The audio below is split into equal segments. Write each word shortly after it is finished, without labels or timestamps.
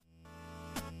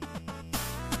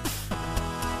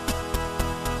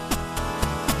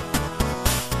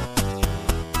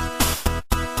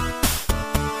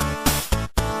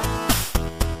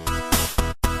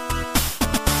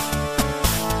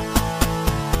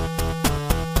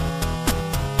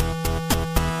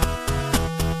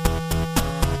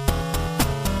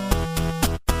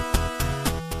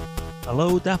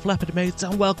Hello Def Leppard mates,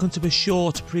 and welcome to a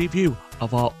short preview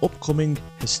of our upcoming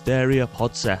Hysteria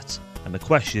Podset. And the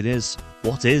question is,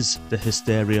 what is the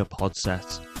Hysteria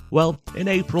Podset? Well, in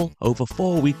April, over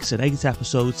 4 weeks and 8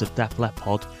 episodes of Def Leppard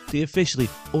Pod, the officially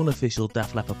unofficial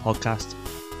Def Leppard podcast,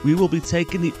 we will be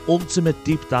taking the ultimate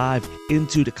deep dive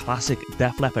into the classic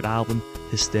Def Leppard album,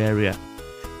 Hysteria.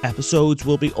 Episodes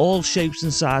will be all shapes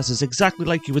and sizes, exactly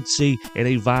like you would see in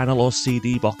a vinyl or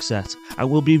CD box set, and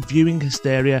we'll be viewing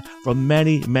Hysteria from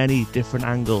many different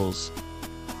angles.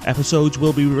 Episodes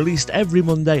will be released every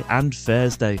Monday and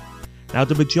Thursday. Now,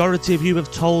 the majority of you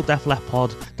have told Def Leppard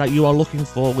Pod that you are looking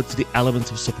forward to the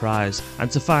element of surprise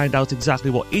and to find out exactly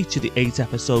what each of the 8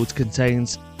 episodes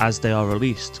contains as they are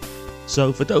released.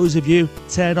 So for those of you,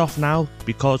 turn off now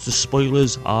because the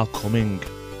spoilers are coming.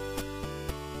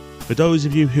 For those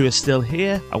of you who are still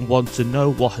here and want to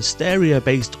know what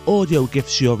Hysteria-based audio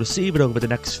gifts you're receiving over the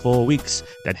next 4 weeks,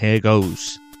 then here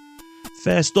goes.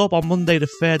 First up, on Monday the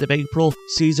 3rd of April,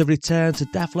 sees a return to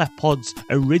Def Leppard Pod's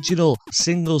original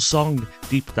single-song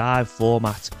deep dive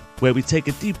format, where we take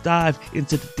a deep dive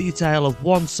into the detail of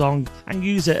one song and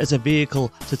use it as a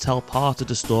vehicle to tell part of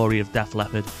the story of Def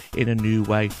Leppard in a new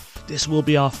way. This will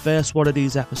be our first one of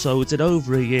these episodes in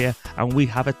over a year, and we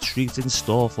have a treat in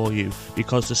store for you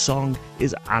because the song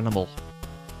is Animal.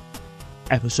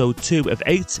 Episode 2 of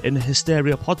 8 in the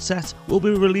Hysteria Podset will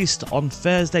be released on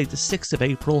Thursday the 6th of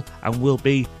April and will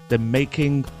be The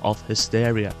Making of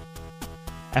Hysteria.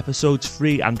 Episodes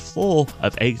 3 and 4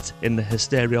 of 8 in the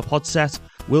Hysteria Podset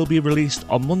will be released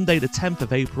on Monday the 10th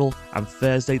of April and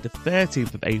Thursday the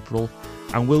 13th of April,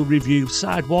 and will review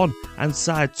side 1 and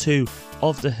side 2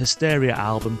 of the Hysteria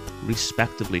album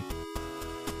respectively.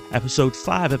 Episode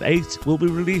 5 of 8 will be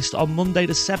released on Monday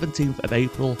the 17th of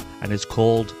April and is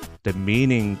called The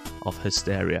Meaning of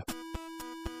Hysteria.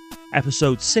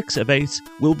 Episode 6 of 8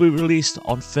 will be released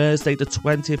on Thursday the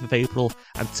 20th of April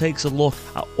and takes a look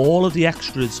at all of the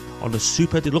extras on the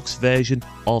super deluxe version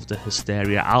of the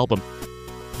Hysteria album.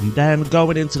 And then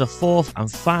going into the 4th and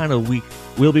final week,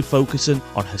 we'll be focusing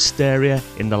on Hysteria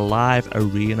in the live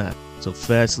arena. So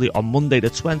firstly, on Monday the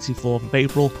 24th of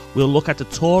April, we'll look at the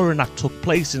touring that took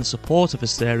place in support of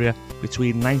Hysteria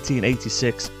between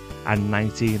 1986 and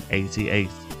 1988.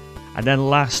 And then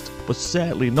last, but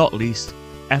certainly not least,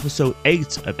 episode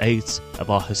 8 of 8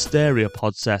 of our Hysteria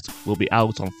Podset will be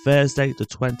out on Thursday the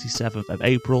 27th of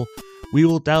April. We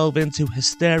will delve into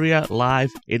Hysteria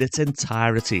live in its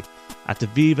entirety at the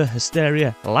Viva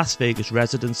Hysteria Las Vegas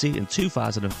residency in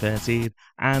 2013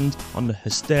 and on the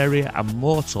Hysteria and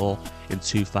More tour in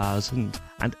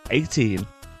 2018.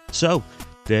 So,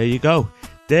 there you go.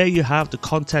 There you have the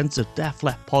contents of Def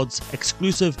Leppard Pod's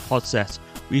exclusive Podset.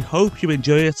 We hope you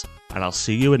enjoy it, and I'll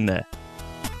see you in there.